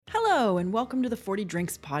Hello, and welcome to the 40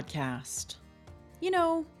 Drinks podcast. You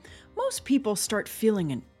know, most people start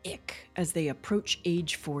feeling an ick as they approach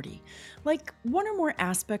age 40. Like one or more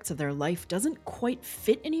aspects of their life doesn't quite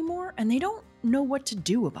fit anymore, and they don't know what to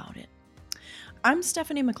do about it. I'm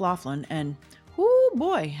Stephanie McLaughlin, and oh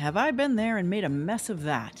boy, have I been there and made a mess of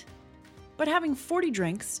that. But having 40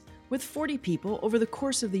 drinks with 40 people over the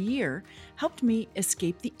course of the year helped me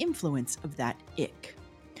escape the influence of that ick.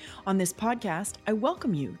 On this podcast, I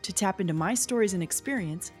welcome you to tap into my stories and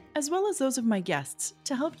experience, as well as those of my guests,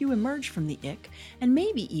 to help you emerge from the ick and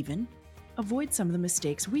maybe even avoid some of the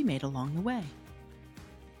mistakes we made along the way.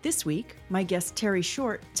 This week, my guest Terry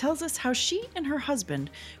Short tells us how she and her husband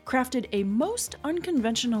crafted a most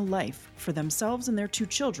unconventional life for themselves and their two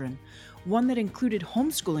children, one that included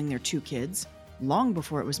homeschooling their two kids, long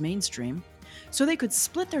before it was mainstream, so they could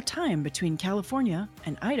split their time between California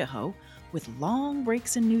and Idaho with long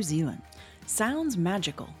breaks in New Zealand. Sounds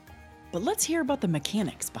magical, but let's hear about the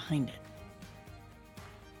mechanics behind it.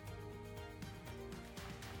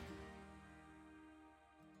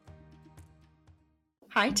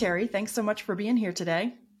 Hi, Terry. Thanks so much for being here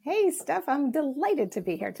today. Hey, Steph. I'm delighted to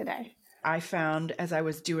be here today. I found as I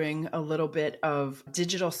was doing a little bit of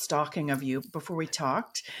digital stalking of you before we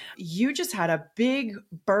talked, you just had a big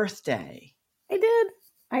birthday.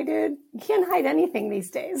 I did. You can't hide anything these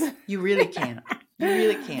days. You really can't. You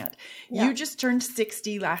really can't. Yeah. You just turned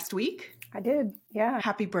 60 last week. I did. Yeah.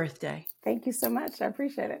 Happy birthday. Thank you so much. I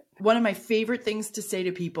appreciate it. One of my favorite things to say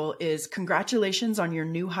to people is congratulations on your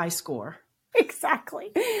new high score.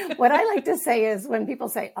 Exactly. What I like to say is when people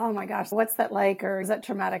say, oh my gosh, what's that like? Or is that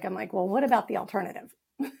traumatic? I'm like, well, what about the alternative?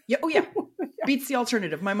 Yeah. Oh, yeah. Beats the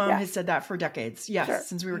alternative. My mom has said that for decades. Yes, sure.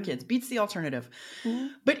 Since we were kids. Beats the alternative. Mm-hmm.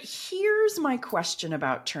 But here's my question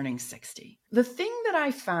about turning 60. The thing that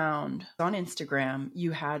I found on Instagram,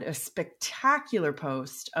 you had a spectacular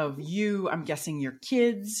post of you, I'm guessing your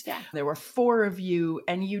kids. Yeah. There were 4 of you,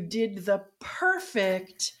 and you did the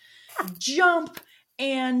perfect jump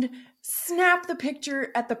and snap the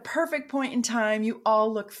picture at the perfect point in time. You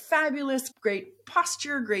all look fabulous, great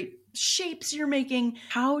posture, great shapes you're making.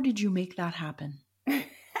 How did you make that happen?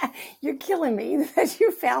 You're killing me that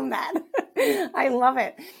you found that. I love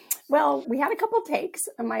it. Well, we had a couple takes.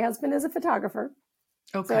 My husband is a photographer.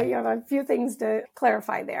 Okay. So you have a few things to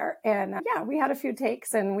clarify there. And we had a few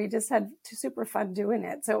takes and we just had super fun doing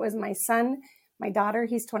it. So it was my son, my daughter,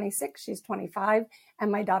 he's 26, she's 25,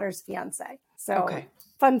 and my daughter's fiance. So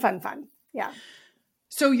fun. Yeah.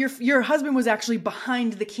 So your husband was actually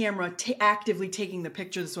behind the camera, actively taking the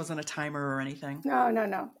picture. This wasn't a timer or anything.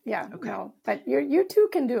 No. Yeah. Okay. No, but you two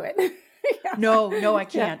can do it. Yeah. No, I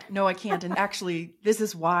can't. Yeah. No, I can't. And actually, this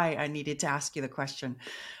is why I needed to ask you the question.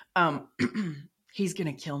 He's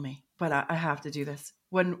going to kill me, but I have to do this.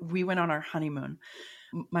 When we went on our honeymoon,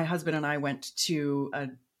 my husband and I went to a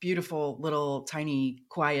beautiful little tiny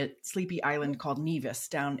quiet sleepy island called Nevis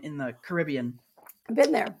down in the Caribbean. I've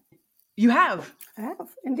been there. You have? I have,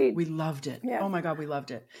 indeed. We loved it. Yeah. Oh my God, we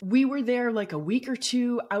loved it. We were there like a week or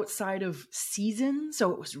two outside of season,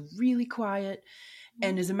 so it was really quiet.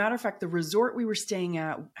 And as a matter of fact, the resort we were staying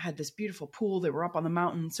at had this beautiful pool. They were up on the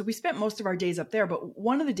mountain. So we spent most of our days up there. But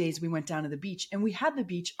one of the days we went down to the beach and we had the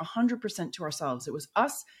beach 100% to ourselves. It was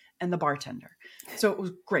us and the bartender. So it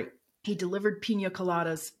was great. He delivered pina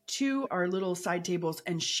coladas to our little side tables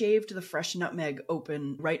and shaved the fresh nutmeg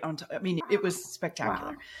open right onto, it was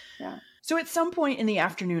spectacular. Wow. Yeah. So at some point in the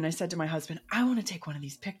afternoon, I said to my husband, I want to take one of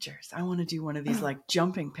these pictures. I want to do one of these like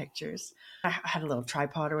jumping pictures. I had a little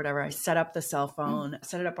tripod or whatever. I set up the cell phone,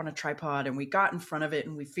 set it up on a tripod, and we got in front of it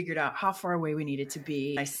and we figured out how far away we needed to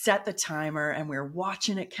be. I set the timer and we were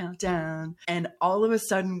watching it count down. And all of a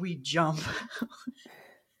sudden we jump.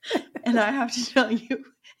 And I have to tell you,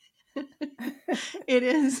 it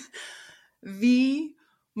is the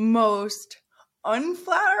most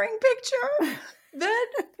unflattering picture that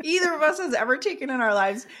either of us has ever taken in our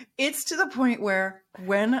lives. It's to the point where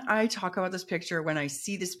when I talk about this picture, when I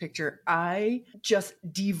see this picture, I just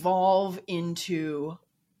devolve into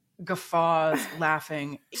guffaws,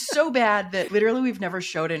 laughing. It's so bad that literally we've never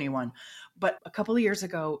showed anyone. But a couple of years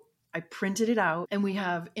ago, I printed it out and we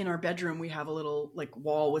have in our bedroom, we have a little like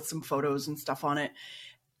wall with some photos and stuff on it.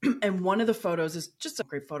 And one of the photos is just a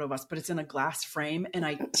great photo of us, but it's in a glass frame and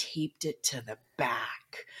I taped it to the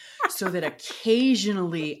back so that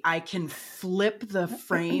occasionally I can flip the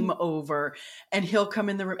frame over and he'll come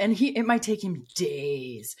in the room and it might take him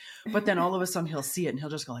days, but then all of a sudden he'll see it and he'll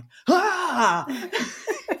just go like, ah,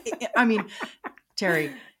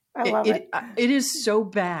 Terry, it is so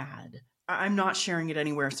bad. I'm not sharing it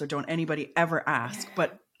anywhere. So don't anybody ever ask,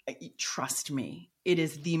 but Trust me, it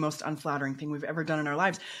is the most unflattering thing we've ever done in our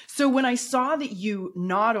lives. So when I saw that you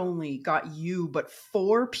not only got you, but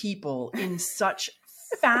 4 people in such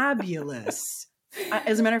fabulous,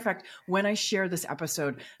 as a matter of fact, when I share this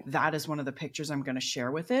episode, that is one of the pictures I'm going to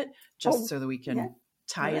share with it, just so that we can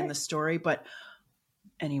tie in the story. But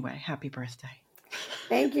anyway, happy birthday.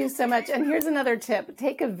 Thank you so much. And here's another tip.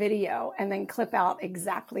 Take a video and then clip out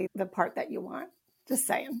exactly the part that you want. Just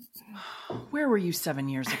saying. Where were you 7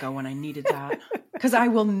 years ago when I needed that? Because I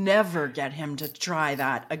will never get him to try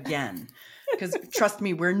that again. Because trust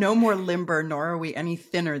me, we're no more limber, nor are we any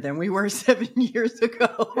thinner than we were 7 years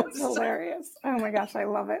ago. That's hilarious. Oh my gosh, I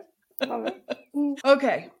love it. Love it.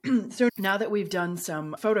 Okay, so now that we've done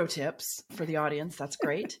some photo tips for the audience, that's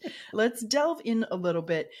great. Let's delve in a little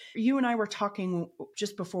bit. You and I were talking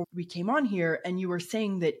just before we came on here, and you were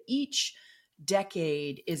saying that each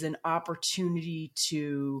decade is an opportunity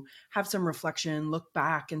to have some reflection, look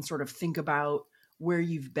back and sort of think about where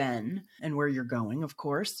you've been and where you're going, of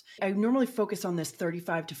course. I normally focus on this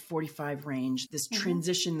 35 to 45 range, this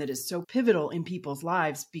transition that is so pivotal in people's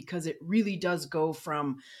lives, because it really does go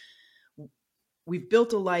from we've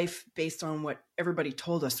built a life based on what everybody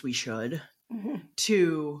told us we should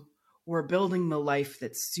to we're building the life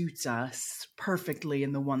that suits us perfectly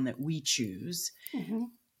and the one that we choose.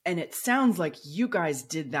 And it sounds like you guys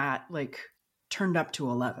did that, like turned up to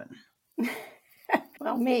 11.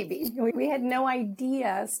 Well, maybe. We had no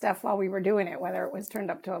idea, Steph, while we were doing it, whether it was turned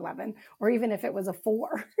up to 11 or even if it was a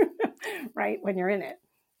 4, right? When you're in it.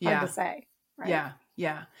 Hard to say. Right?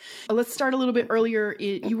 Yeah. Let's start a little bit earlier.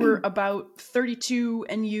 You were about 32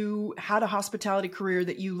 and you had a hospitality career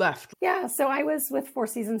that you left. Yeah. So I was with Four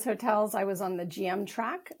Seasons Hotels. I was on the GM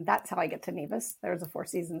track. That's how I get to Nevis. There's a Four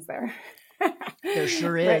Seasons there. There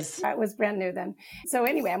sure is. Right. It was brand new then. So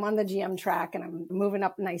anyway, I'm on the GM track and I'm moving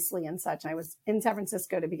up nicely and such. I was in San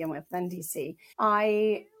Francisco to begin with, then DC.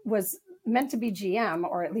 I was meant to be GM,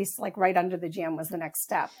 or at least like right under the GM was the next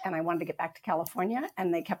step. And I wanted to get back to California,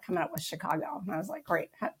 and they kept coming up with Chicago. And I was like, great,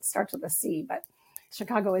 it starts with a C, but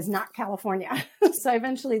Chicago is not California. So I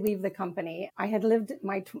eventually leave the company. I had lived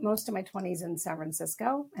most of my 20s in San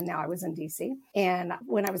Francisco, and now I was in DC. And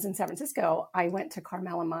when I was in San Francisco, I went to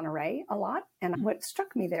Carmel and Monterey a lot. And what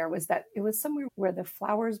struck me there was that it was somewhere where the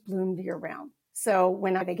flowers bloomed year round. So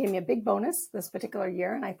when they gave me a big bonus this particular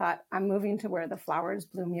year, and I thought, I'm moving to where the flowers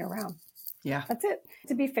bloom year round. Yeah. That's it.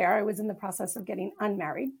 To be fair, I was in the process of getting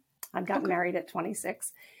unmarried. I'd gotten married at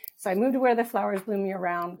 26. So I moved to where the flowers bloom year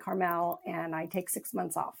round, Carmel, and I take 6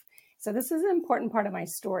 months off. So this is an important part of my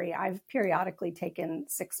story. I've periodically taken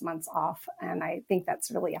 6 months off, and I think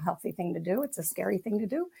that's really a healthy thing to do. It's a scary thing to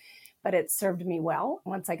do, but it served me well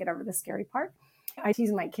once I get over the scary part. I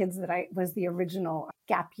tease my kids that I was the original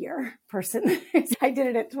gap year person. I did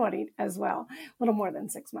it at 20 as well, a little more than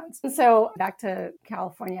 6 months. And so back to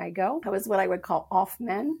California I go. I was what I would call off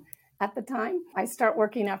men at the time. I start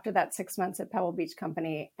working after that 6 months at Pebble Beach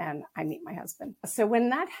Company, and I meet my husband. So when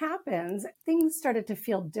that happens, things started to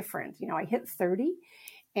feel different. You know, I hit 30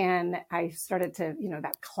 and I started to,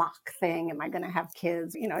 that clock thing. Am I going to have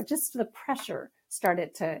kids? Just the pressure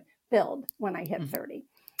started to build when I hit 30.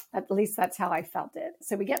 At least that's how I felt it.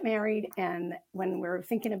 So we get married. And when we're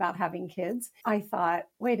thinking about having kids, I thought,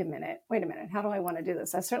 wait a minute. How do I want to do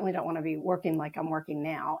this? I certainly don't want to be working like I'm working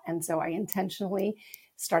now. And so I intentionally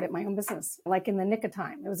started my own business, like in the nick of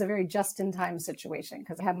time. It was a very just-in-time situation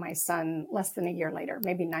because I had my son less than a year later,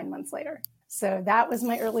 maybe 9 months later. So that was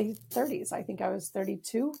my early 30s. I think I was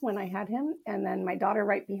 32 when I had him. And then my daughter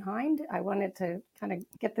right behind. I wanted to kind of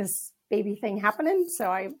get this baby thing happening.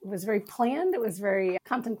 So I was very planned. It was very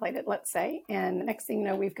contemplated, let's say. And next thing you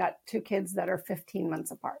know, we've got 2 kids that are 15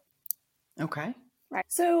 months apart. Okay. Right.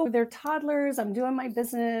 So they're toddlers. I'm doing my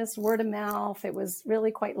business, word of mouth. It was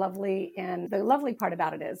really quite lovely. And the lovely part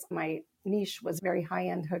about it is my niche was very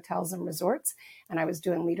high-end hotels and resorts. And I was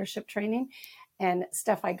doing leadership training. And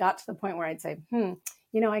Steph, I got to the point where I'd say,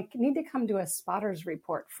 I need to come do a spotter's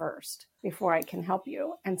report first before I can help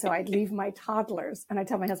you. And so I'd leave my toddlers and I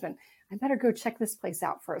tell my husband, I better go check this place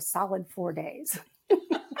out for a solid 4 days.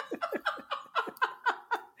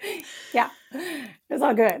 Yeah, it's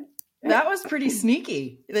all good. That was pretty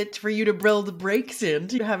sneaky for you to build breaks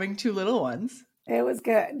into having 2 little ones. It was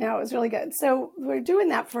good. No, it was really good. So we're doing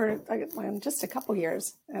that for just a couple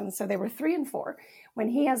years. And so they were 3 and 4 when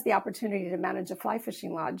he has the opportunity to manage a fly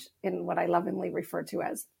fishing lodge in what I lovingly refer to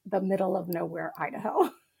as the middle of nowhere, Idaho.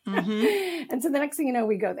 Mm-hmm. And so the next thing you know,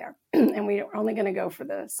 we go there and we are only going to go for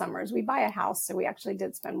the summers. We buy a house. So we actually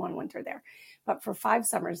did spend one winter there, but for 5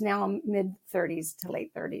 summers. Now I'm mid 30s to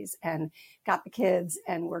late 30s and got the kids,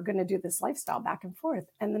 and we're going to do this lifestyle back and forth.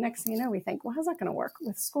 And the next thing you know, we think, well, how's that going to work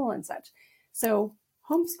with school and such? So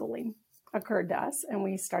homeschooling occurred to us, and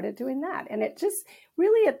we started doing that. And it just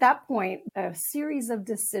really, at that point, a series of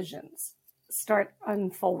decisions start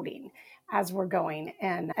unfolding as we're going.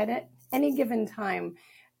 And at any given time,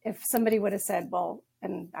 if somebody would have said, well,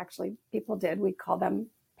 and actually people did, we call them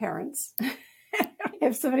parents.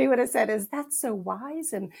 If somebody would have said, is that so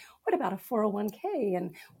wise? And what about a 401k?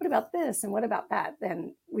 And what about this? And what about that?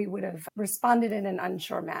 Then we would have responded in an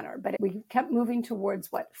unsure manner. But we kept moving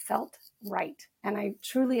towards what felt right. And I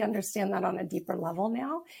truly understand that on a deeper level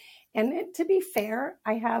now. And to be fair,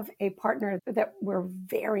 I have a partner that we're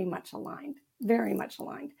very much aligned, very much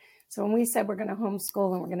aligned. So when we said we're going to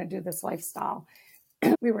homeschool and we're going to do this lifestyle,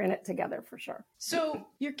 we were in it together for sure. So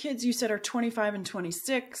your kids, you said, are 25 and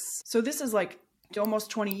 26. So this is like almost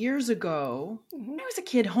 20 years ago. When I was a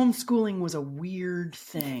kid, homeschooling was a weird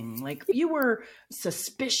thing. Like, you were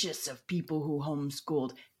suspicious of people who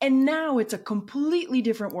homeschooled. And now it's a completely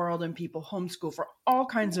different world, and people homeschool for all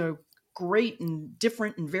kinds of great and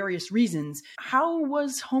different and various reasons. How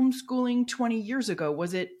was homeschooling 20 years ago?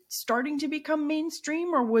 Was it starting to become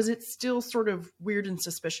mainstream, or was it still sort of weird and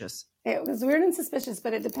suspicious? It was weird and suspicious,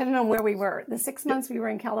 but it depended on where we were. The 6 months we were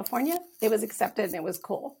in California, it was accepted and it was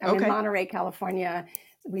cool. I'm in Monterey, California.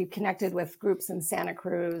 We connected with groups in Santa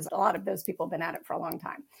Cruz. A lot of those people have been at it for a long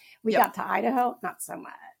time. We got to Idaho, not so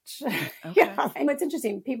much. Yeah. And what's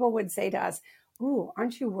interesting, people would say to us, ooh,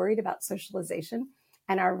 aren't you worried about socialization?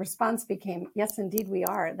 And our response became, yes, indeed we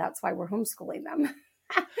are. That's why we're homeschooling them.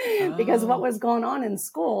 Because what was going on in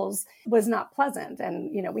schools was not pleasant.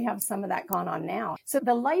 And, you know, we have some of that going on now. So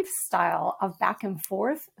the lifestyle of back and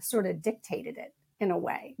forth sort of dictated it in a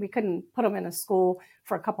way. We couldn't put them in a school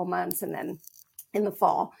for a couple months and then in the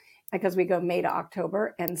fall, because we go May to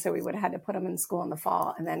October. And so we would have had to put them in school in the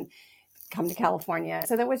fall and then come to California.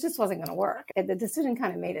 So that just wasn't going to work. And the decision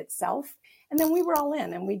kind of made itself. And then we were all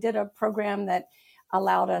in, and we did a program that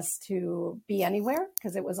allowed us to be anywhere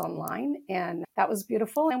because it was online, and that was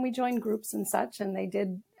beautiful. And we joined groups and such, and they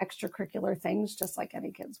did extracurricular things just like any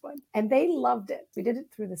kids would. And they loved it. We did it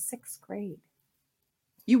through the 6th grade.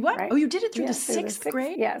 You what? Right? Oh, you did it through the through sixth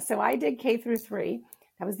grade? Yeah. So I did K through 3.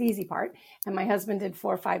 That was the easy part. And my husband did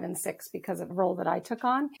 4, 5, and 6 because of the role that I took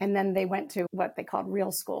on. And then they went to what they called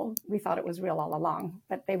real school. We thought it was real all along,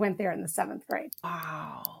 but they went there in the 7th grade.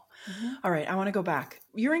 Wow. All right. I want to go back.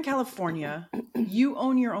 You're in California. You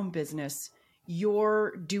own your own business.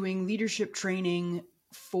 You're doing leadership training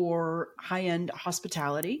for high-end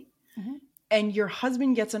hospitality. And your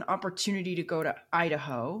husband gets an opportunity to go to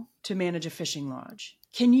Idaho to manage a fishing lodge.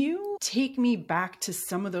 Can you take me back to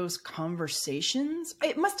some of those conversations?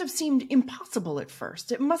 It must have seemed impossible at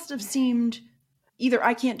first. It must have seemed either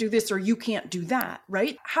I can't do this or you can't do that,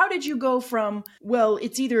 right? How did you go from, well,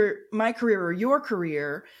 it's either my career or your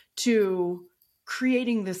career, to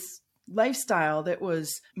creating this lifestyle that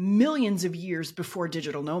was millions of years before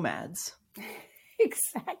digital nomads?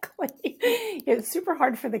 Exactly. It's super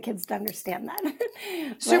hard for the kids to understand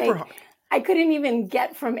that. Super hard. I couldn't even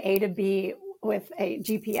get from A to B with a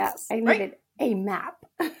GPS. I needed a map.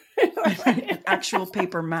 An actual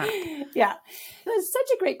paper map. Yeah. It was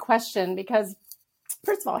such a great question because,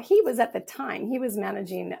 first of all, he was at the time, he was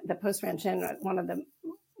managing the Post Ranch Inn, one of the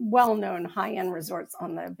well-known high-end resorts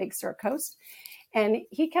on the Big Sur coast. And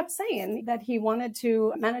he kept saying that he wanted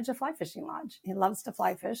to manage a fly fishing lodge. He loves to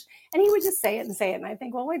fly fish. And he would just say it and say it. And I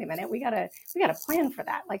think, well, wait a minute, we gotta plan for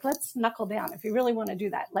that. Like, let's knuckle down. If you really want to do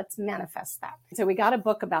that, let's manifest that. So we got a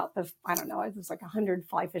book about it was like 100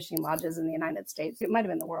 fly fishing lodges in the United States. It might've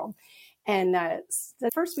been the world. And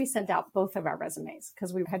first we sent out both of our resumes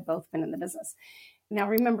because we had both been in the business. Now,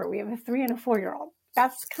 remember, we have a 3 and a 4-year-old.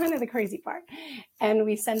 That's kind of the crazy part. And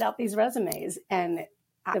we send out these resumes, and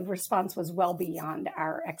the response was well beyond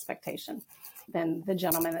our expectation. Then the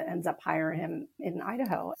gentleman that ends up hiring him in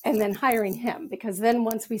Idaho, and then hiring him, because then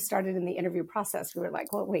once we started in the interview process, we were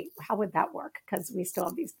like, well, wait, how would that work? Because we still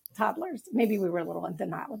have these toddlers. Maybe we were a little in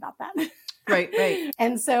denial about that. Right.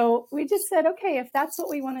 And so we just said, okay, if that's what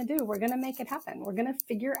we want to do, we're going to make it happen. We're going to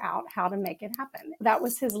figure out how to make it happen. That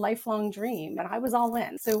was his lifelong dream, and I was all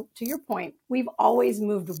in. So to your point, we've always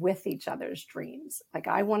moved with each other's dreams. Like,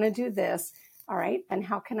 I want to do this. All right. And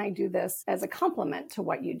how can I do this as a complement to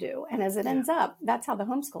what you do? And as it ends up, that's how the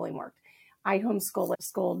homeschooling worked. I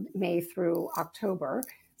homeschooled May through October.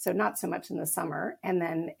 So not so much in the summer. And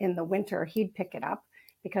then in the winter, he'd pick it up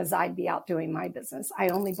because I'd be out doing my business. I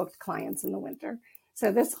only booked clients in the winter.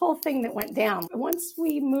 So this whole thing that went down, once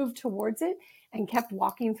we moved towards it and kept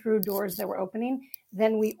walking through doors that were opening,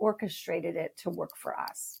 then we orchestrated it to work for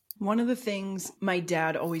us. One of the things my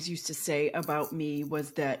dad always used to say about me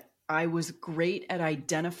was that I was great at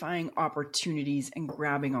identifying opportunities and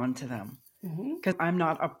grabbing onto them. Because I'm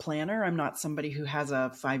not a planner. I'm not somebody who has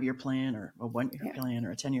a 5-year plan or a 1-year plan or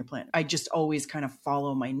a 10-year plan. I just always kind of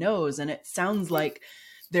follow my nose. And it sounds like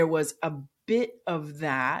there was a bit of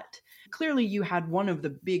that. Clearly, you had one of the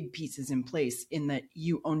big pieces in place in that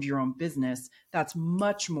you owned your own business. That's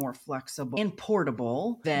much more flexible and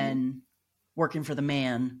portable than working for the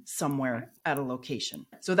man somewhere at a location.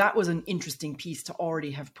 So that was an interesting piece to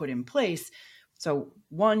already have put in place. So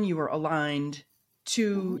 1, you were aligned.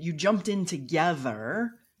 2, you jumped in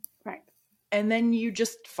together. Right. And then you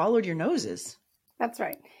just followed your noses. That's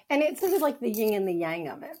right. And it's sort of like the yin and the yang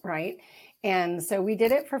of it, right? And so we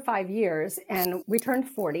did it for 5 years, and we turned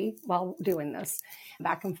 40 while doing this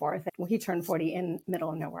back and forth. Well, he turned 40 in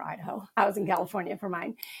middle of nowhere, Idaho. I was in California for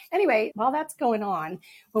mine. Anyway, while that's going on,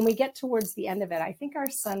 when we get towards the end of it, I think our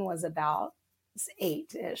son was about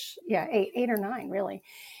 8-ish. Yeah, 8 or 9, really.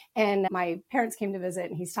 And my parents came to visit,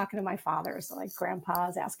 and he's talking to my father. So like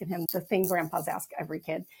grandpa's asking him the thing grandpas ask every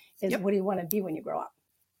kid is, what do you want to be when you grow up?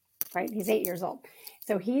 Right? He's 8 years old.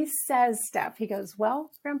 So he says, Steph, he goes, well,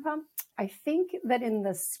 Grandpa, I think that in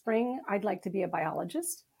the spring, I'd like to be a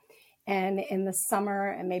biologist. And in the summer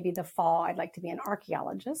and maybe the fall, I'd like to be an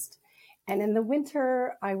archaeologist. And in the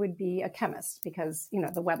winter, I would be a chemist because,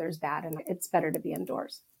 the weather's bad and it's better to be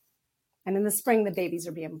indoors. And in the spring, the babies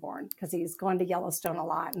are being born because he's going to Yellowstone a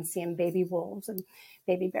lot and seeing baby wolves and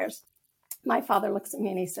baby bears. My father looks at me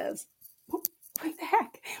and he says, what the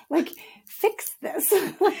heck? Like, fix this.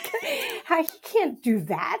 Like, he can't do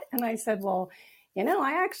that. And I said, well,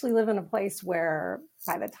 I actually live in a place where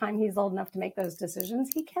by the time he's old enough to make those decisions,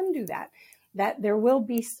 he can do that. That there will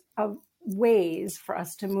be ways for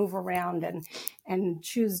us to move around and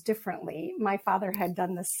choose differently. My father had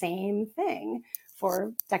done the same thing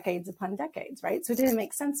for decades upon decades, right? So it didn't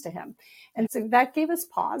make sense to him. And so that gave us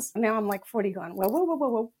pause. Now I'm like 40 going,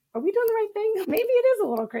 whoa. Are we doing the right thing? Maybe it is a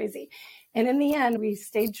little crazy. And in the end, we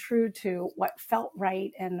stayed true to what felt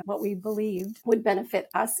right and what we believed would benefit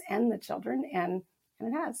us and the children. And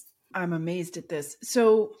it has. I'm amazed at this.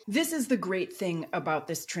 So this is the great thing about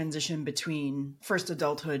this transition between first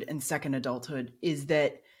adulthood and second adulthood is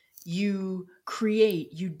that you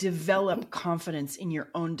develop confidence in your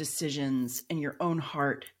own decisions and your own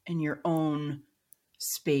heart and your own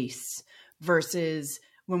space versus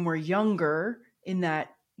when we're younger in that,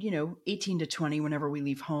 18 to 20, whenever we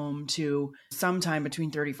leave home to sometime between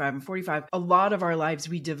 35 and 45, a lot of our lives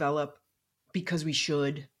we develop because we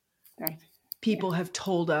should. Right. People have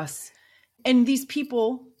told us, and these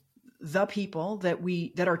people, the people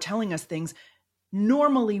that are telling us things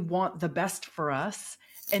normally want the best for us.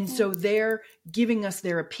 And so they're giving us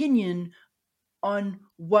their opinion on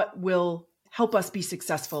what will help us be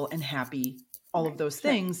successful and happy, all of those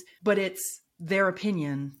things, but it's their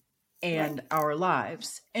opinion and our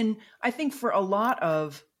lives. And I think for a lot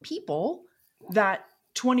of people, that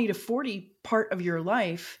 20 to 40 part of your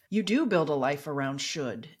life, you do build a life around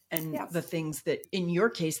should and the things that, in your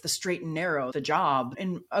case, the straight and narrow, the job.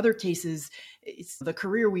 In other cases, it's the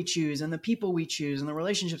career we choose and the people we choose and the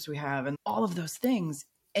relationships we have and all of those things.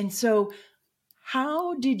 And so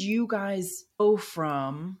how did you guys go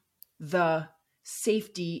from the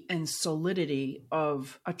safety and solidity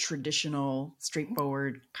of a traditional,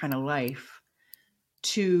 straightforward kind of life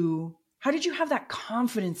to how did you have that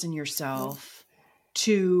confidence in yourself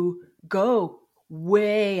to go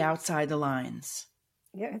way outside the lines?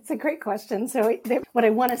 Yeah, it's a great question. So what I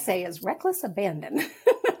want to say is reckless abandon.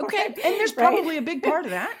 Okay. And there's probably a big part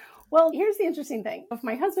of that. Well, here's the interesting thing. If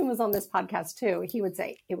my husband was on this podcast too, he would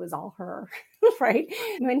say it was all her, right?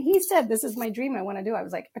 When he said, this is my dream I want to do, I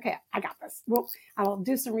was like, okay, I got this. I'll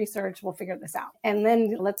do some research. We'll figure this out. And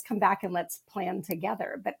then let's come back and let's plan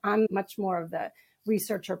together. But I'm much more of the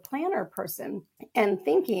researcher planner person and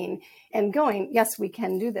thinking and going, yes, we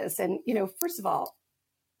can do this. And, first of all,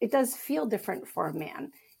 it does feel different for a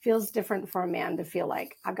man. Feels different for a man to feel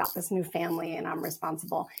like I've got this new family and I'm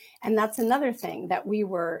responsible. And that's another thing that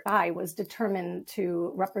I was determined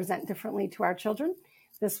to represent differently to our children.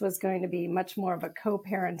 This was going to be much more of a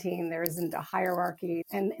co-parenting. There isn't a hierarchy.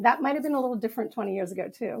 And that might have been a little different 20 years ago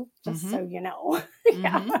too, just so you know.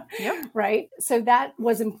 Yep. Right. So that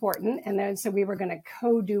was important. And then, so we were going to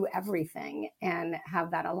co-do everything and have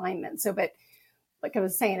that alignment. So, but like I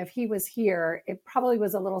was saying, if he was here, it probably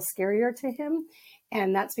was a little scarier to him.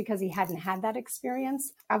 And that's because he hadn't had that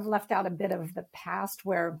experience. I've left out a bit of the past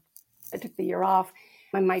where I took the year off.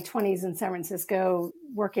 in my 20s in San Francisco,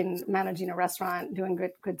 working, managing a restaurant, doing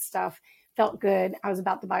good stuff. Felt good. I was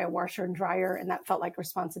about to buy a washer and dryer, and that felt like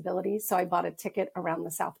responsibility. So I bought a ticket around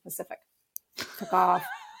the South Pacific, took off,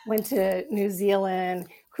 went to New Zealand,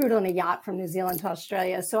 crewed on a yacht from New Zealand to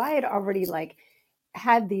Australia. So I had already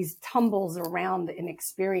had these tumbles around an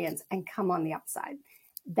experience and come on the upside.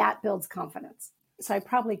 That builds confidence. So I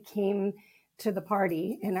probably came to the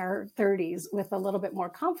party in our 30s with a little bit more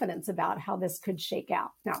confidence about how this could shake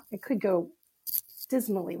out. Now, it could go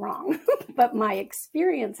dismally wrong, but my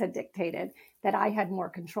experience had dictated that I had more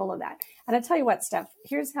control of that. And I tell you what, Steph,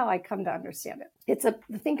 here's how I come to understand it.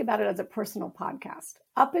 Think about it as a personal podcast.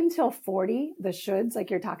 Up until 40, the shoulds, like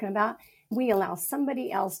you're talking about, we allow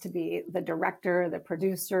somebody else to be the director, the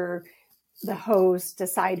producer, the host,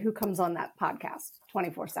 decide who comes on that podcast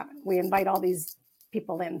 24/7. We invite all these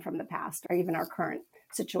people in from the past or even our current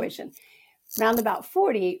situation. Around about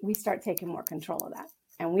 40, we start taking more control of that.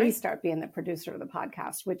 And we start being the producer of the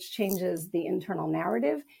podcast, which changes the internal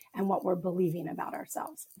narrative and what we're believing about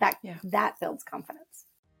ourselves. That builds confidence.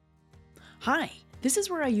 Hi, this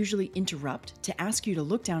is where I usually interrupt to ask you to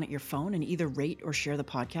look down at your phone and either rate or share the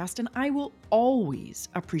podcast, and I will always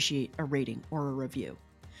appreciate a rating or a review.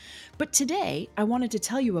 But today, I wanted to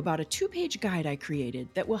tell you about a 2-page guide I created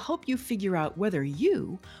that will help you figure out whether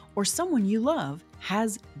you or someone you love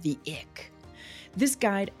has the ick. This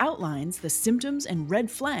guide outlines the symptoms and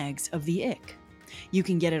red flags of the ick. You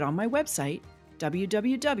can get it on my website,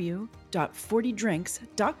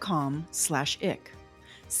 www.40drinks.com/ick.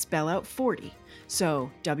 Spell out 40.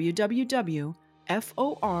 So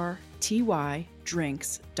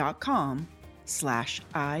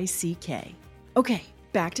www.40drinks.com/ICK. Okay,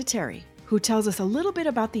 back to Terry, who tells us a little bit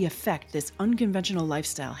about the effect this unconventional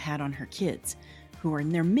lifestyle had on her kids, who are in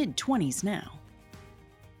their mid-20s now.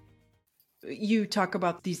 You talk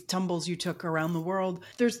about these tumbles you took around the world.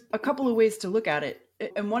 There's a couple of ways to look at it.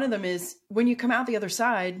 And one of them is when you come out the other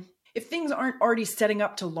side, if things aren't already setting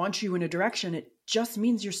up to launch you in a direction, it just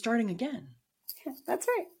means you're starting again. Yeah, that's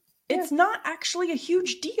right. It's not actually a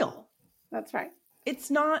huge deal. That's right. It's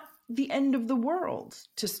not the end of the world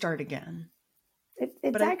to start again.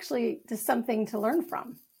 It's actually just something to learn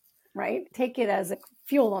from, right? Take it as a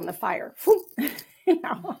fuel on the fire.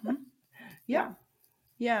 Mm-hmm. Yeah.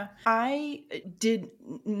 Yeah. I did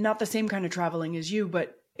not the same kind of traveling as you,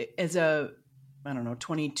 but as a,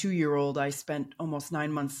 22-year-old, I spent almost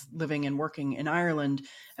 9 months living and working in Ireland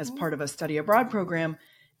as part of a study abroad program.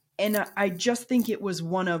 And I just think it was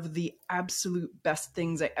one of the absolute best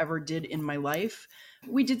things I ever did in my life.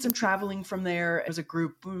 We did some traveling from there as a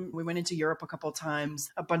group. We went into Europe a couple of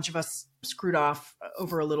times. A bunch of us screwed off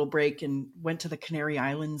over a little break and went to the Canary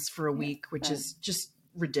Islands for a week, which is just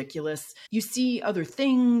ridiculous. You see other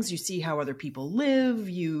things, you see how other people live,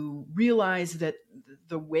 you realize that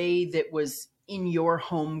the way that was in your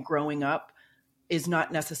home growing up is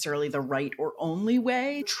not necessarily the right or only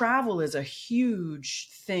way. Travel is a huge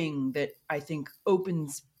thing that I think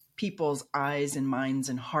opens people's eyes and minds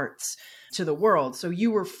and hearts to the world. So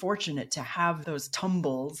you were fortunate to have those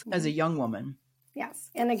tumbles as a young woman. Yes.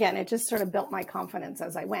 And again, it just sort of built my confidence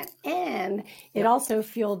as I went. And it also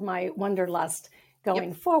fueled my wanderlust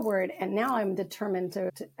going forward. And now I'm determined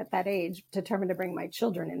to, at that age, determined to bring my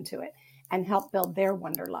children into it and help build their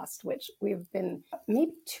wanderlust, which we've been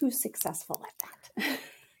maybe too successful at that.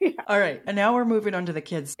 All right. And now we're moving on to the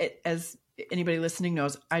kids. As anybody listening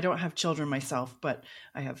knows, I don't have children myself, but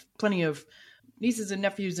I have plenty of nieces and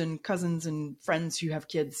nephews and cousins and friends who have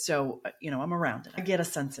kids. So, I'm around it. I get a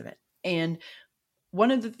sense of it. And one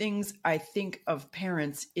of the things I think of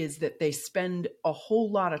parents is that they spend a whole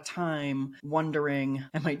lot of time wondering,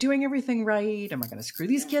 am I doing everything right? Am I going to screw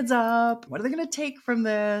these kids up? What are they going to take from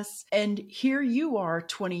this? And here you are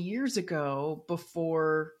 20 years ago,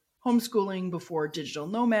 before homeschooling, before digital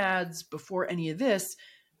nomads, before any of this,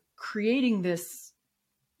 creating this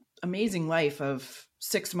amazing life of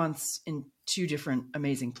 6 months in 2 different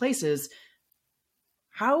amazing places.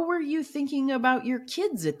 How were you thinking about your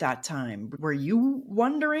kids at that time? Were you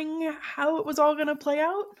wondering how it was all going to play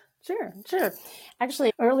out? Sure.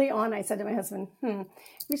 Actually, early on, I said to my husband,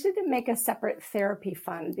 we should make a separate therapy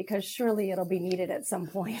fund because surely it'll be needed at some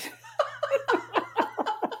point.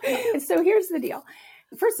 So here's the deal.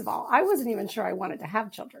 First of all, I wasn't even sure I wanted to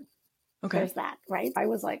have children. Okay. There's that, right? I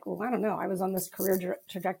was like, well, I don't know. I was on this career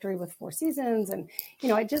trajectory with 4 Seasons. And,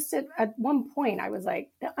 I just at one point, I was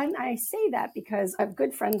like, and I say that because I have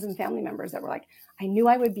good friends and family members that were like, I knew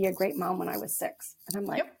I would be a great mom when I was 6. And I'm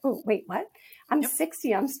like, oh, wait, what? I'm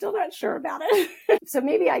 60. I'm still not sure about it. So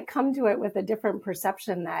maybe I come to it with a different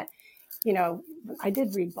perception that, I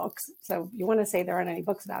did read books. So you want to say there aren't any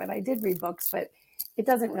books about it. I did read books, but it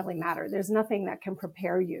doesn't really matter. There's nothing that can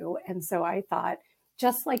prepare you. And so I thought,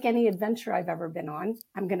 just like any adventure I've ever been on,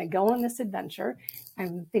 I'm going to go on this adventure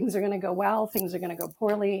and things are going to go well, things are going to go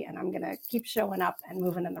poorly, and I'm going to keep showing up and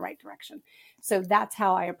moving in the right direction. So that's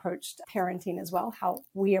how I approached parenting as well, how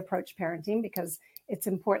we approach parenting, because it's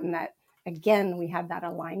important that, again, we have that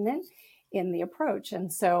alignment in the approach.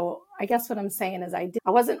 And so I guess what I'm saying is I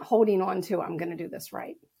wasn't holding on to, I'm going to do this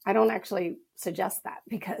right. I don't actually suggest that,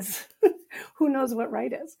 because who knows what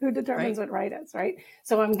right is? Who determines what right is, right?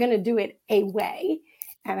 So I'm going to do it a way,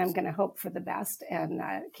 and I'm going to hope for the best and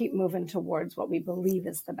keep moving towards what we believe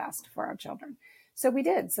is the best for our children. So we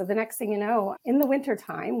did. So the next thing you know, in the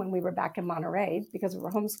wintertime, when we were back in Monterey, because we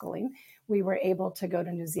were homeschooling, we were able to go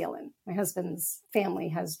to New Zealand. My husband's family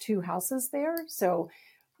has 2 houses there. So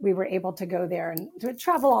we were able to go there and to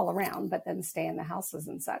travel all around, but then stay in the houses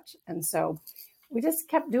and such. And so we just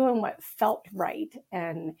kept doing what felt right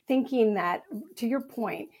and thinking that, to your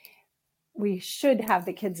point, we should have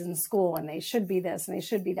the kids in school and they should be this and they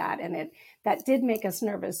should be that. And that did make us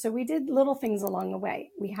nervous. So we did little things along the way.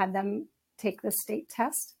 We had them take the state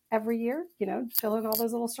test every year, fill in all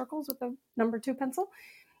those little circles with the number 2 pencil,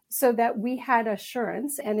 so that we had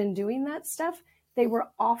assurance. And in doing that stuff, they were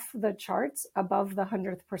off the charts above the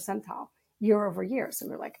 100th percentile year over year. So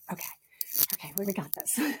we were like, okay, we got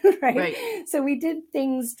this, right? So we did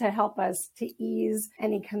things to help us to ease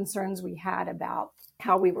any concerns we had about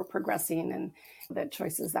how we were progressing and the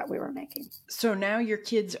choices that we were making. So now your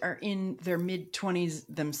kids are in their mid-20s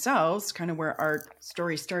themselves, kind of where our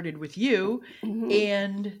story started with you. Mm-hmm.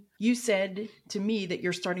 And you said to me that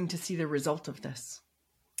you're starting to see the result of this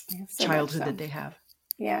childhood that they have.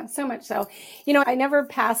 Yeah, so much so. I never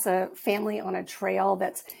pass a family on a trail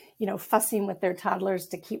that's, fussing with their toddlers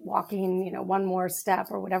to keep walking, one more step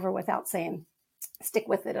or whatever, without saying, stick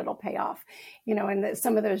with it, it'll pay off. And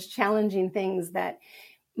some of those challenging things that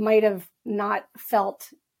might have not felt,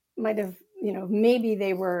 maybe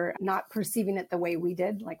they were not perceiving it the way we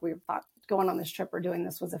did. Like we thought going on this trip or doing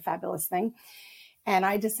this was a fabulous thing. And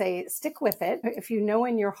I just say, stick with it. If you know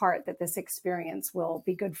in your heart that this experience will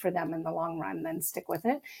be good for them in the long run, then stick with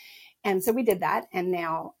it. And so we did that. And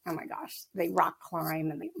now, oh my gosh, they rock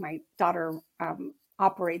climb. And my daughter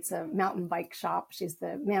operates a mountain bike shop. She's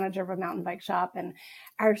the manager of a mountain bike shop. And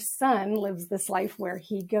our son lives this life where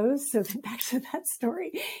he goes. So back to that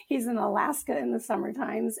story, he's in Alaska in the summer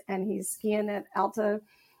times and he's skiing at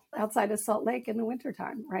outside of Salt Lake in the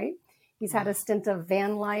wintertime, right? He's had a stint of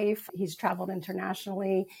van life. He's traveled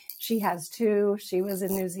internationally. She has 2. She was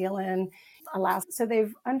in New Zealand, Alaska. So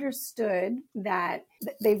they've understood that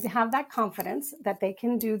they have that confidence that they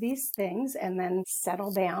can do these things and then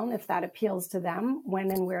settle down if that appeals to them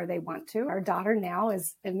when and where they want to. Our daughter now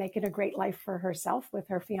is making a great life for herself with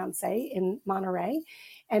her fiance in Monterey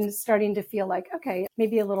and starting to feel like, okay,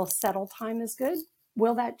 maybe a little settle time is good.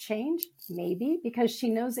 Will that change? Maybe, because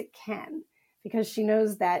she knows it can, because she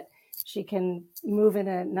knows that she can move in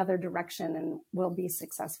another direction and will be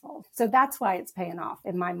successful. So that's why it's paying off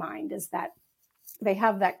in my mind, is that they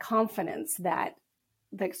have that confidence that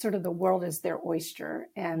sort of the world is their oyster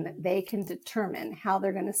and they can determine how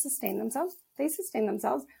they're going to sustain themselves. They sustain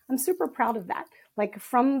themselves. I'm super proud of that. Like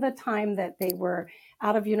from the time that they were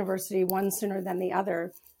out of university, one sooner than the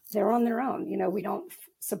other, they're on their own. We don't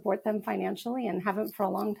support them financially and haven't for a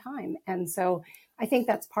long time. And so I think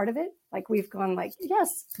that's part of it. Like we've gone like,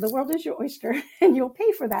 yes, the world is your oyster and you'll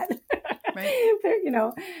pay for that. Right. But,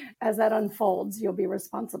 as that unfolds, you'll be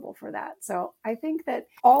responsible for that. So I think that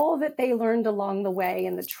all that they learned along the way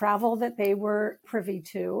and the travel that they were privy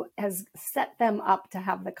to has set them up to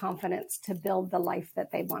have the confidence to build the life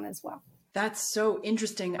that they want as well. That's so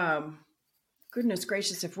interesting. Goodness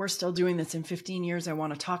gracious, if we're still doing this in 15 years, I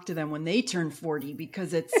want to talk to them when they turn 40,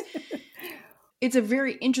 because it's a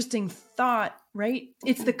very interesting thought, right?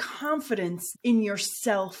 It's the confidence in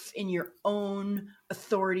yourself, in your own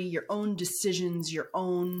authority, your own decisions, your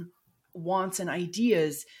own wants and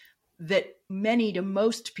ideas that many to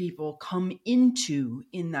most people come into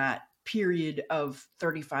in that period of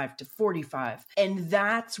 35 to 45. And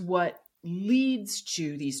that's what leads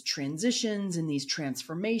to these transitions and these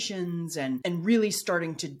transformations and really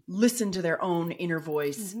starting to listen to their own inner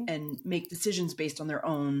voice and make decisions based on their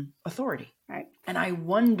own authority. Right. And I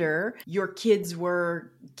wonder, your kids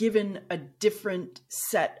were given a different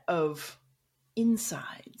set of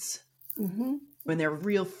insides when they're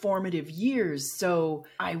real formative years. So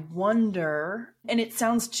I wonder, and it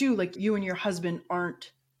sounds too like you and your husband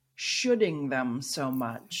aren't shoulding them so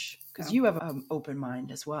much, because you have an open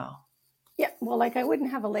mind as well. Yeah, well, like I wouldn't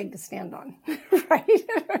have a leg to stand on,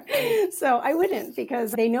 right? So I wouldn't,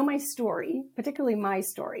 because they know my story, particularly my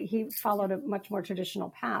story. He followed a much more traditional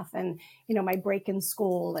path, and, my break in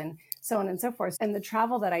school and so on and so forth, and the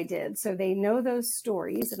travel that I did. So they know those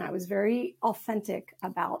stories, and I was very authentic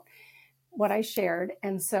about what I shared.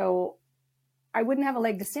 And so I wouldn't have a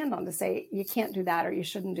leg to stand on to say, you can't do that, or you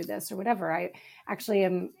shouldn't do this, or whatever. I actually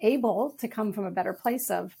am able to come from a better place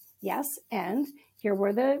of, yes, and here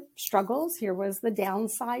were the struggles, here was the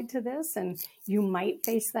downside to this, and you might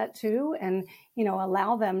face that too, and,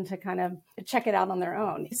 allow them to kind of check it out on their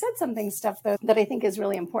own. You said stuff though, that I think is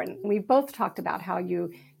really important. We've both talked about how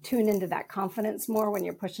you tune into that confidence more when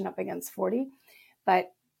you're pushing up against 40,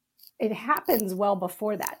 but it happens well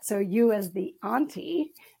before that. So you, as the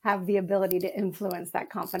auntie, have the ability to influence that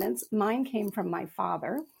confidence. Mine came from my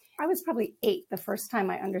father. I was probably 8 the first time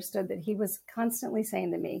I understood that he was constantly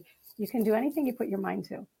saying to me, you can do anything you put your mind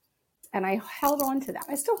to. And I held on to that.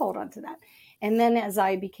 I still hold on to that. And then as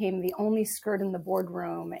I became the only skirt in the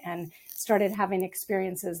boardroom and started having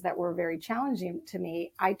experiences that were very challenging to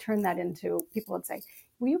me, I turned that into, people would say,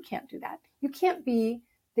 well, you can't do that. You can't be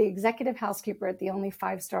the executive housekeeper at the only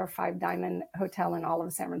 5-star, 5-diamond hotel in all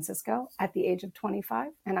of San Francisco at the age of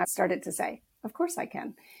 25. And I started to say, of course I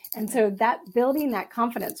can. And so that building that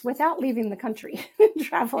confidence without leaving the country,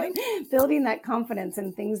 traveling, building that confidence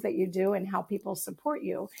in things that you do and how people support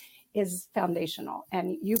you is foundational.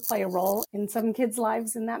 And you play a role in some kids'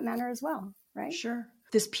 lives in that manner as well, right? Sure.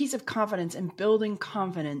 This piece of confidence and building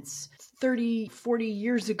confidence 30, 40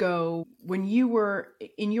 years ago, when you were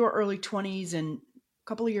in your early 20s, and a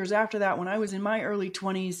couple of years after that, when I was in my early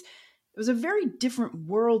 20s, it was a very different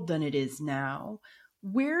world than it is now.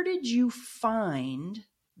 Where did you find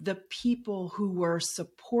the people who were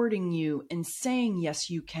supporting you and saying, yes,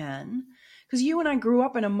 you can? Because you and I grew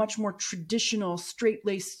up in a much more traditional,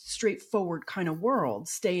 straight-laced, straightforward kind of world.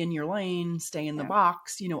 Stay in your lane, stay in the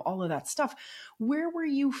box, all of that stuff. Where were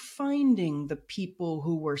you finding the people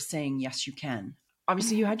who were saying, yes, you can?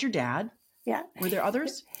 Obviously, you had your dad. Yeah. Were there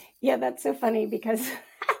others? Yeah, that's so funny, because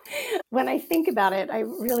when I think about it, I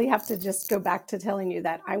really have to just go back to telling you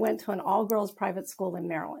that I went to an all-girls private school in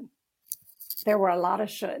Maryland. There were a lot of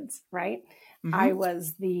shoulds, right? Mm-hmm. I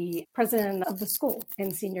was the president of the school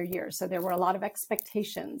in senior year. So there were a lot of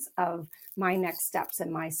expectations of my next steps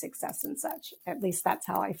and my success and such. At least that's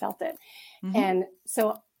how I felt it. Mm-hmm. And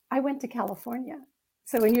so I went to California.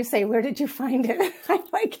 So when you say, where did you find it? I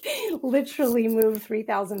literally moved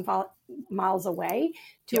 3,000 miles away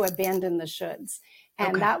to abandon the shoulds.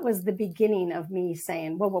 And that was the beginning of me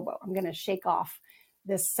saying, whoa, I'm going to shake off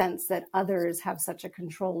this sense that others have such a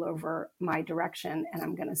control over my direction, and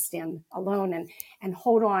I'm going to stand alone and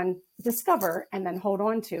hold on, discover, and then hold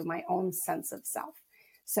on to my own sense of self.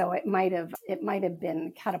 So it might have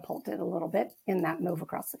been catapulted a little bit in that move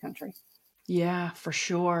across the country. Yeah, for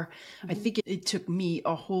sure. Mm-hmm. I think it took me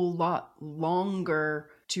a whole lot longer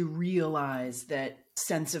to realize that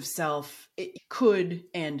sense of self, it could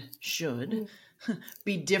and should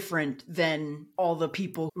be different than all the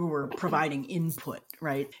people who were providing input,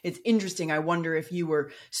 right? It's interesting. I wonder if you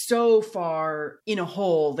were so far in a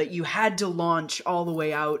hole that you had to launch all the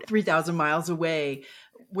way out 3,000 miles away,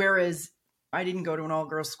 whereas I didn't go to an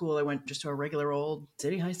all-girls school. I went just to a regular old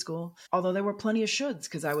city high school, although there were plenty of shoulds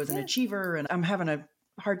because I was an achiever, and I'm having a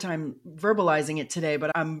hard time verbalizing it today,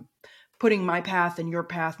 but I'm putting my path and your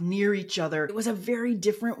path near each other. It was a very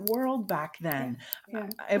different world back then. Yeah.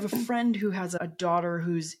 I have a friend who has a daughter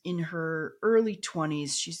who's in her early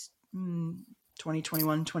 20s. She's 20,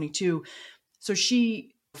 21, 22. So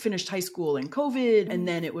she finished high school in COVID, and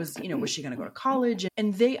then it was, was she going to go to college?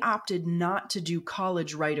 And they opted not to do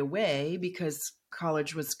college right away because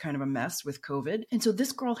college was kind of a mess with COVID. And so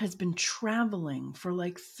this girl has been traveling for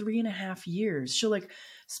like 3.5 years. She'll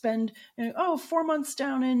spend 4 months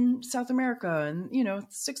down in South America and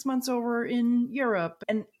 6 months over in Europe.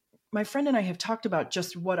 And my friend and I have talked about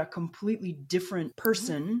just what a completely different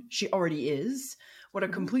person she already is, what a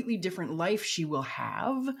completely different life she will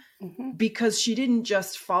have, because she didn't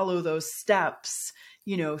just follow those steps,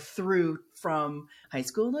 through from high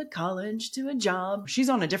school to college to a job. She's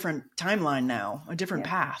on a different timeline now, a different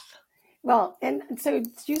path. Well, and so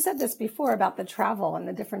you said this before about the travel and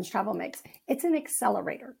the difference travel makes. It's an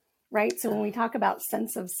accelerator, right? So when we talk about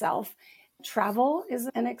sense of self, travel is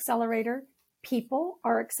an accelerator. People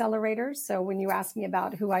are accelerators. So when you ask me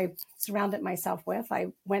about who I surrounded myself with, I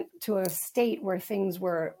went to a state where things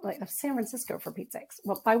were like San Francisco, for Pete's sakes.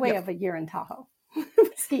 Well, by way of a year in Tahoe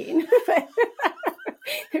skiing.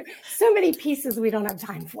 So many pieces we don't have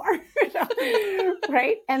time for,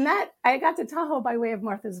 right? And that I got to Tahoe by way of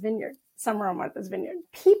Martha's Vineyard. some are on Martha's Vineyard.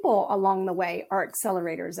 People along the way are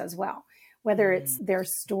accelerators as well. Whether it's their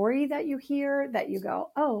story that you hear, that you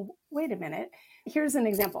go, oh, wait a minute. Here's an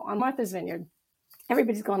example. On Martha's Vineyard,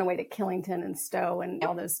 everybody's going away to Killington and Stowe and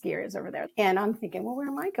all those ski areas over there. And I'm thinking, well, where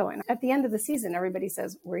am I going? At the end of the season, everybody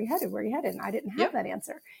says, where are you headed? Where are you headed? And I didn't have that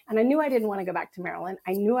answer. And I knew I didn't want to go back to Maryland.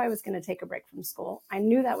 I knew I was going to take a break from school. I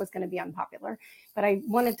knew that was going to be unpopular, but I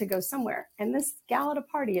wanted to go somewhere. And this gal at a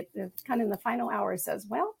party at the kind of in the final hour says,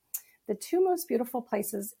 well, the two most beautiful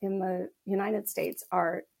places in the United States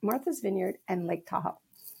are Martha's Vineyard and Lake Tahoe.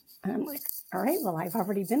 And I'm like, all right, well, I've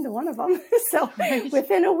already been to one of them. So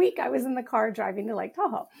within a week, I was in the car driving to Lake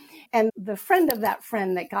Tahoe. And the friend of that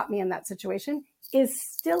friend that got me in that situation is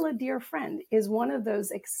still a dear friend, is one of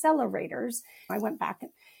those accelerators. I went back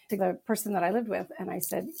to the person that I lived with and I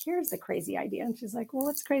said, here's a crazy idea. And she's like, well,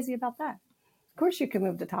 what's crazy about that? Of course you can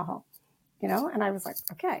move to Tahoe. You know, and I was like,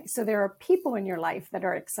 okay, so there are people in your life that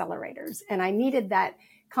are accelerators. And I needed that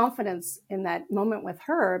confidence in that moment with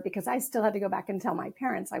her because I still had to go back and tell my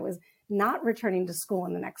parents I was not returning to school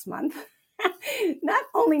in the next month. Not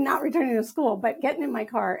only not returning to school, but getting in my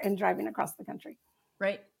car and driving across the country.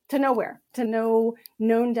 Right. To nowhere, to no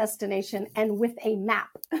known destination and with a map,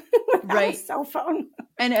 right. A cell phone.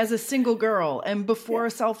 And as a single girl and before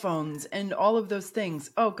cell phones and all of those things.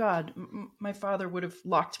 Oh God, my father would have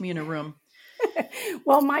locked me in a room.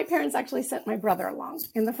 Well, my parents actually sent my brother along.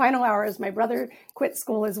 In the final hours, my brother quit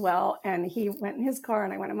school as well. And he went in his car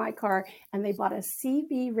and I went in my car and they bought a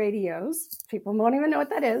CB radios. People won't even know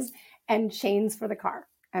what that is. And chains for the car.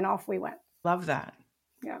 And off we went. Love that.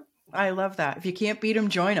 Yeah. I love that. If you can't beat them,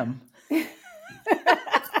 join them.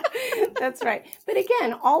 That's right. But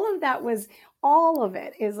again, all of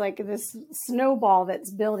it is like this snowball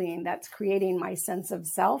that's building, that's creating my sense of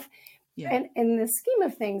self. Yeah. And in the scheme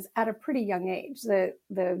of things, at a pretty young age,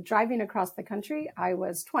 the driving across the country, I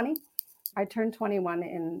was 20. I turned 21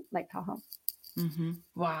 in Lake Tahoe. Mm-hmm.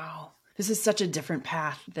 Wow. This is such a different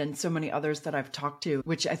path than so many others that I've talked to,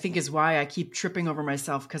 which I think is why I keep tripping over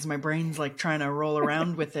myself because my brain's like trying to roll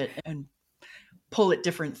around with it and pull at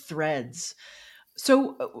different threads.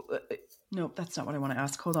 So, no, that's not what I want to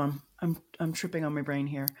ask. Hold on. I'm tripping on my brain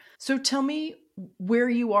here. So tell me where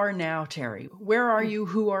you are now, Terry. Where are you?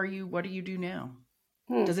 Who are you? What do you do now?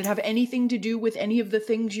 Does it have anything to do with any of the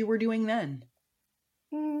things you were doing then?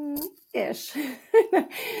 Ish.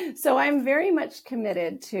 So I'm very much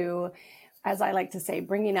committed to, as I like to say,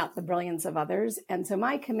 bringing out the brilliance of others. And so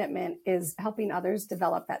my commitment is helping others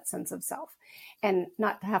develop that sense of self and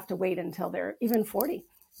not to have to wait until they're even 40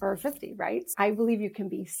 or 50, right? I believe you can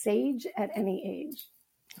be sage at any age.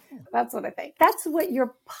 That's what I think. That's what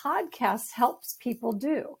your podcast helps people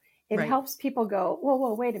do. It helps people go,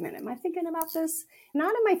 whoa, wait a minute. Am I thinking about this?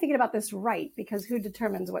 Not am I thinking about this right, because who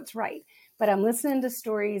determines what's right? But I'm listening to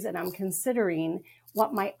stories and I'm considering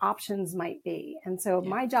what my options might be. And so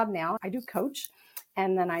my job now, I do coach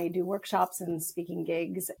and then I do workshops and speaking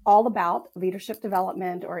gigs all about leadership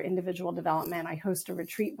development or individual development. I host a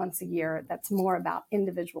retreat once a year that's more about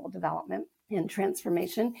individual development and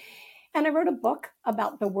transformation. And I wrote a book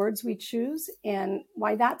about the words we choose. And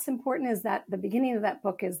why that's important is that the beginning of that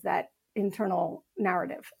book is that internal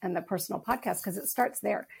narrative and the personal podcast, because it starts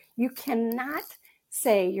there. You cannot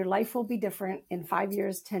say your life will be different in 5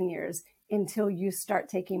 years, 10 years, until you start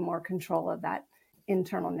taking more control of that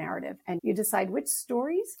internal narrative. And you decide which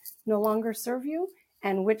stories no longer serve you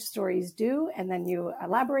and which stories do. And then you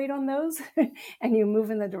elaborate on those and you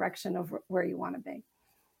move in the direction of where you want to be.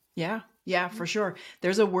 Yeah, for sure.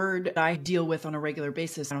 There's a word I deal with on a regular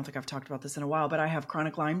basis. I don't think I've talked about this in a while, but I have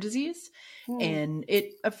chronic Lyme disease and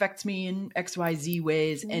it affects me in XYZ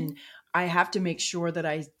ways. And I have to make sure that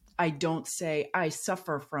I don't say I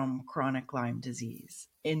suffer from chronic Lyme disease.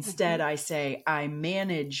 Instead, I say I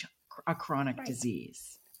manage a chronic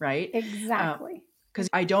disease, right? Exactly. Because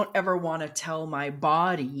I don't ever want to tell my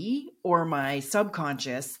body or my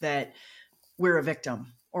subconscious that we're a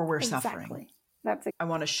victim or we're suffering. I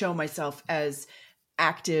want to show myself as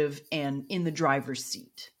active and in the driver's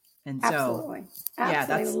seat. And so,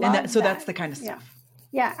 absolutely. That's the kind of stuff.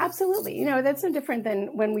 Yeah, absolutely. You know, that's no different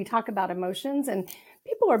than when we talk about emotions, and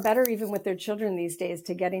people are better even with their children these days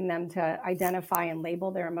to getting them to identify and label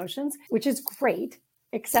their emotions, which is great,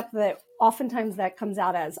 except that oftentimes that comes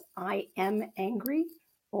out as I am angry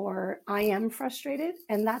or I am frustrated.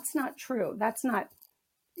 And that's not true.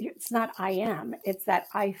 It's not I am, it's that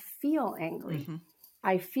I feel angry. Mm-hmm.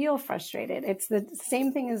 I feel frustrated. It's the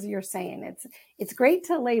same thing as you're saying. It's great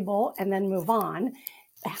to label and then move on.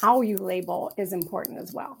 How you label is important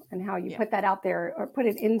as well. And how you put that out there or put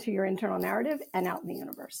it into your internal narrative and out in the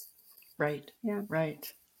universe. Right. Yeah.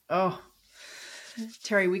 Right. Oh,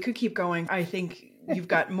 Terry, we could keep going. I think you've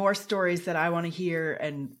got more stories that I want to hear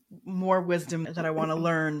and more wisdom that I want to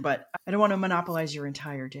learn, but I don't want to monopolize your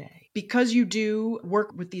entire day. Because you do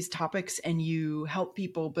work with these topics and you help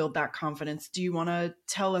people build that confidence, do you want to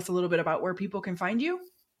tell us a little bit about where people can find you?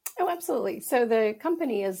 Oh, absolutely. So the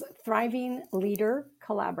company is Thriving Leader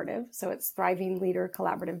Collaborative. So it's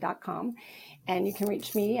thrivingleadercollaborative.com. And you can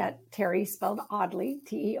reach me at Terry, spelled oddly,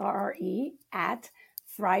 Terre, at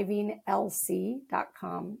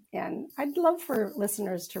thrivinglc.com. And I'd love for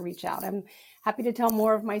listeners to reach out. I'm happy to tell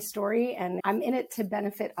more of my story, and I'm in it to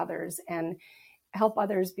benefit others and help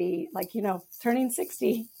others be like, turning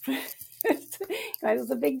 60.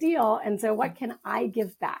 It's a big deal. And so what can I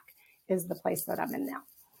give back is the place that I'm in now.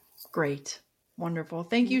 Great. Wonderful.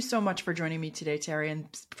 Thank you so much for joining me today, Terry, and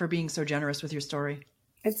for being so generous with your story.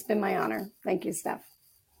 It's been my honor. Thank you, Steph.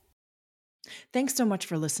 Thanks so much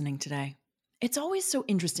for listening today. It's always so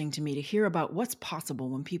interesting to me to hear about what's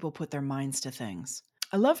possible when people put their minds to things.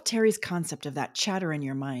 I love Terry's concept of that chatter in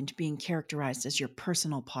your mind being characterized as your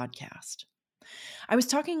personal podcast. I was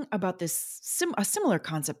talking about this a similar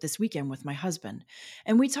concept this weekend with my husband,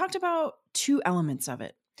 and we talked about two elements of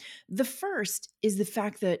it. The first is the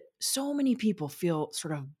fact that so many people feel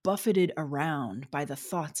sort of buffeted around by the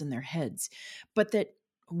thoughts in their heads, but that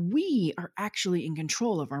we are actually in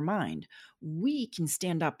control of our mind. We can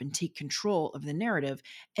stand up and take control of the narrative,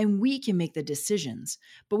 and we can make the decisions,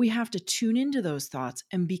 but we have to tune into those thoughts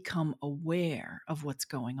and become aware of what's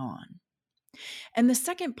going on. And the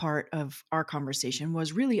second part of our conversation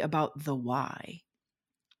was really about the why.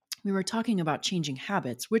 We were talking about changing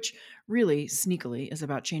habits, which really sneakily is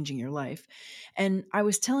about changing your life. And I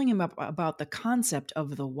was telling him about the concept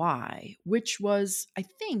of the why, which was, I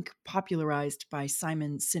think, popularized by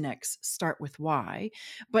Simon Sinek's Start With Why,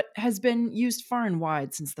 but has been used far and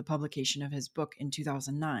wide since the publication of his book in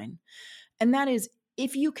 2009. And that is,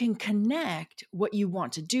 if you can connect what you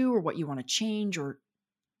want to do or what you want to change or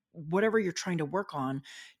whatever you're trying to work on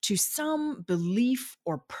to some belief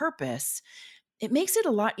or purpose, it makes it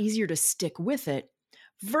a lot easier to stick with it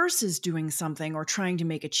versus doing something or trying to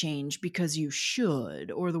make a change because you should,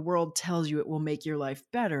 or the world tells you it will make your life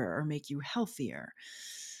better or make you healthier.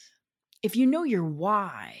 If you know your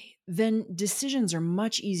why, then decisions are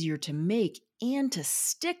much easier to make and to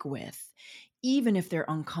stick with, even if they're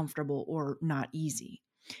uncomfortable or not easy.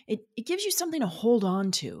 It gives you something to hold on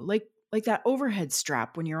to, like that overhead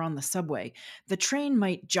strap when you're on the subway. The train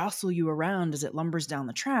might jostle you around as it lumbers down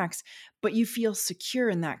the tracks, but you feel secure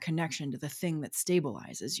in that connection to the thing that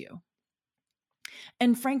stabilizes you.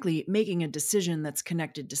 And frankly, making a decision that's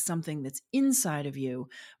connected to something that's inside of you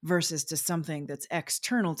versus to something that's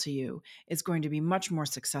external to you is going to be much more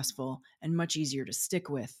successful and much easier to stick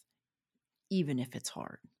with, even if it's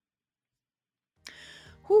hard.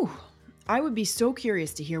 Whew. I would be so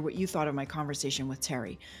curious to hear what you thought of my conversation with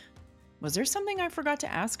Terry. Was there something I forgot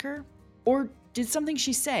to ask her? Or did something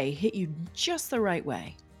she say hit you just the right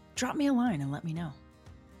way? Drop me a line and let me know.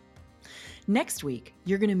 Next week,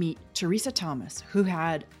 you're going to meet Teresa Thomas, who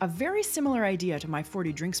had a very similar idea to my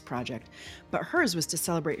 40 Drinks project, but hers was to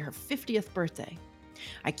celebrate her 50th birthday.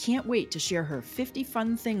 I can't wait to share her 50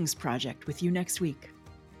 Fun Things project with you next week.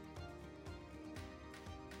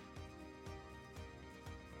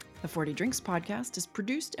 The 40 Drinks podcast is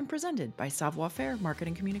produced and presented by Savoir Faire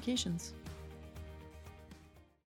Marketing Communications.